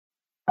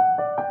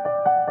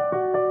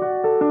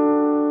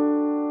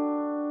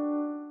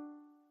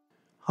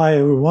Hi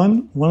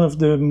everyone. One of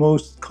the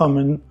most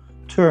common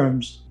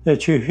terms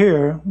that you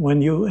hear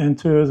when you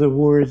enter the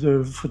world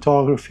of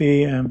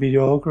photography and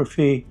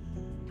videography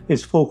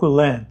is focal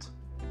length,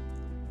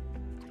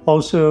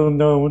 also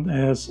known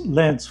as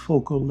lens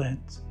focal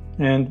length.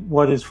 And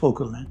what is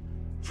focal length?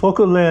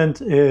 Focal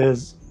length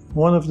is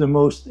one of the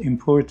most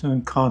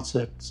important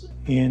concepts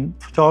in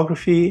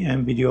photography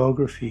and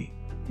videography,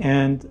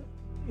 and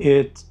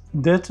it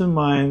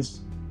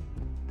determines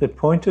the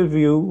point of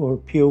view or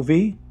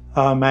POV,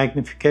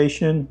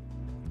 magnification,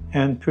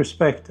 and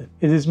perspective.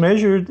 It is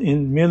measured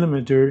in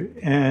millimeter,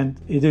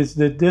 and it is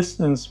the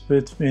distance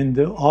between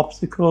the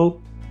optical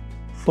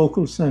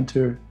focal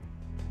center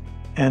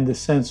and the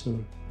sensor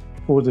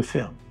for the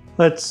film.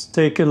 Let's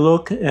take a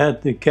look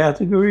at the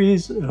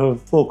categories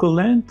of focal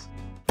length.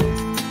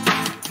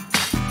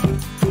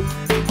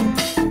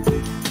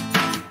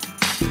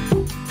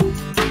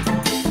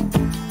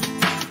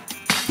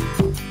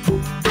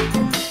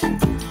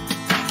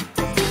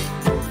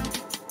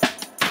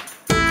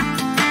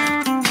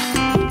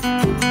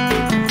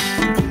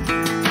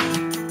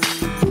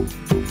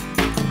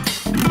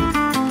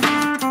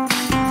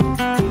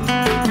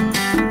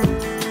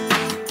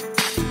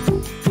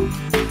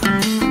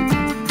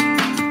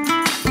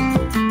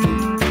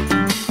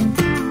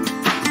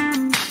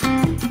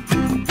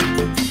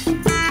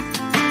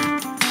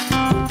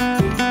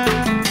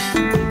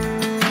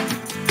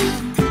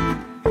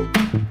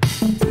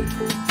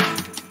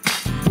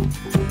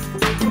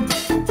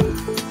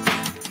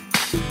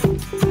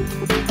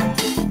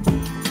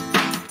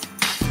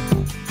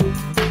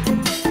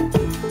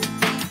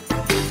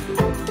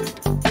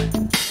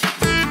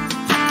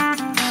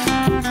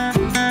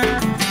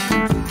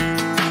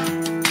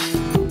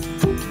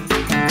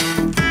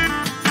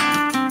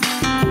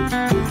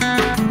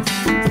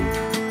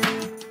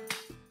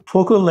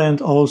 Focal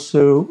length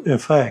also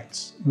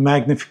affects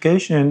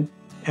magnification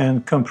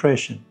and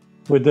compression.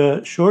 With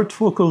a short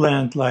focal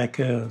length like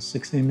a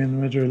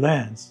 16mm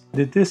lens,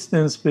 the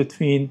distance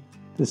between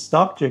the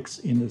subjects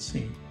in the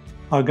scene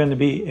are going to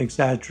be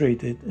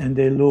exaggerated and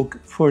they look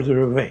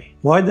further away.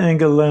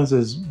 Wide-angle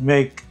lenses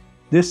make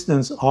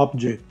distance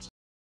objects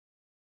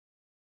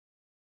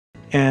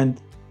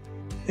and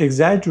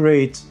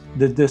exaggerate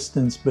the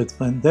distance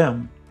between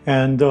them.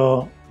 And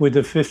with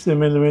a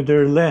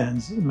 50mm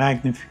lens,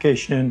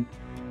 magnification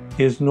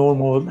is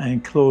normal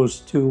and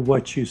close to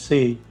what you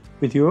see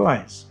with your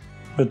eyes.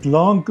 But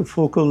long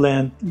focal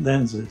length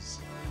lenses,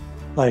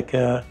 like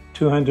a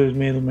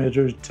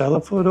 200mm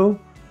telephoto,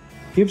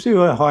 gives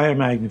you a higher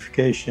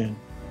magnification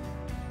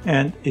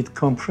and it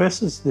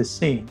compresses the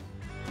scene.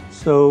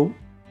 So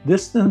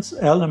distance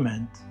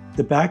element,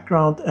 the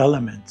background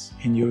elements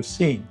in your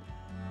scene,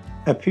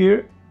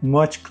 appear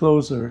much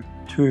closer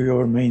to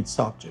your main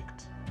subject,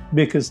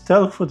 because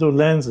telephoto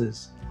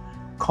lenses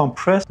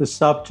compress the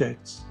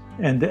subjects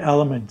and the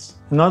elements.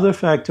 Another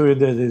factor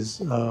that is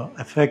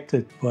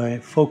affected by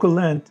focal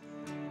length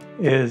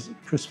is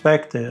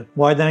perspective.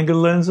 Wide-angle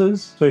lenses,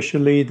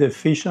 especially the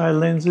fisheye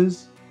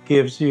lenses,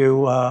 gives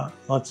you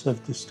lots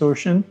of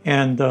distortion,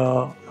 and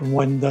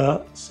when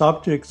the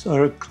subjects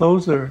are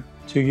closer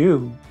to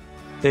you,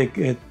 they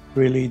get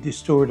really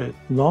distorted.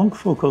 Long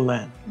focal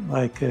length,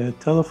 like a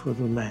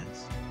telephoto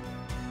lens,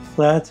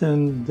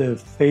 flatten the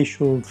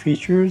facial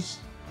features,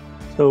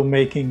 so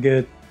making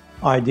it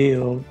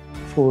ideal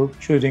for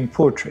shooting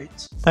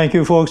portraits. Thank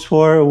you folks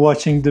for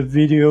watching the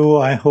video.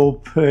 I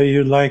hope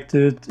you liked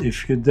it.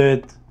 If you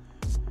did,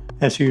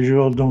 as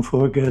usual, don't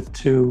forget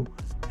to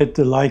hit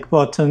the like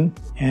button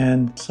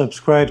and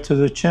subscribe to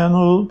the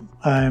channel.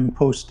 I'm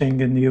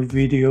posting a new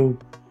video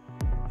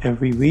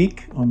every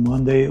week on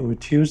Monday or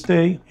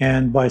Tuesday,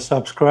 and by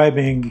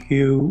subscribing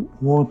you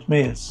won't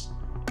miss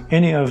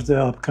any of the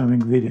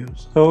upcoming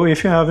videos. So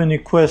if you have any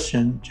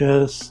question,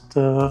 just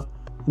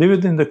leave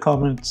it in the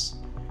comments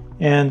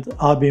and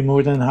I'll be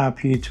more than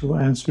happy to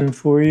answer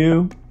for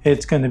you.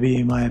 It's going to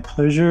be my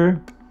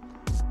pleasure.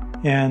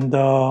 And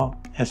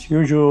as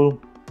usual,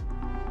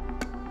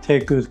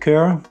 take good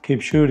care,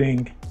 keep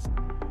shooting,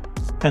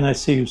 and I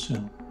see you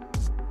soon.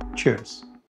 Cheers.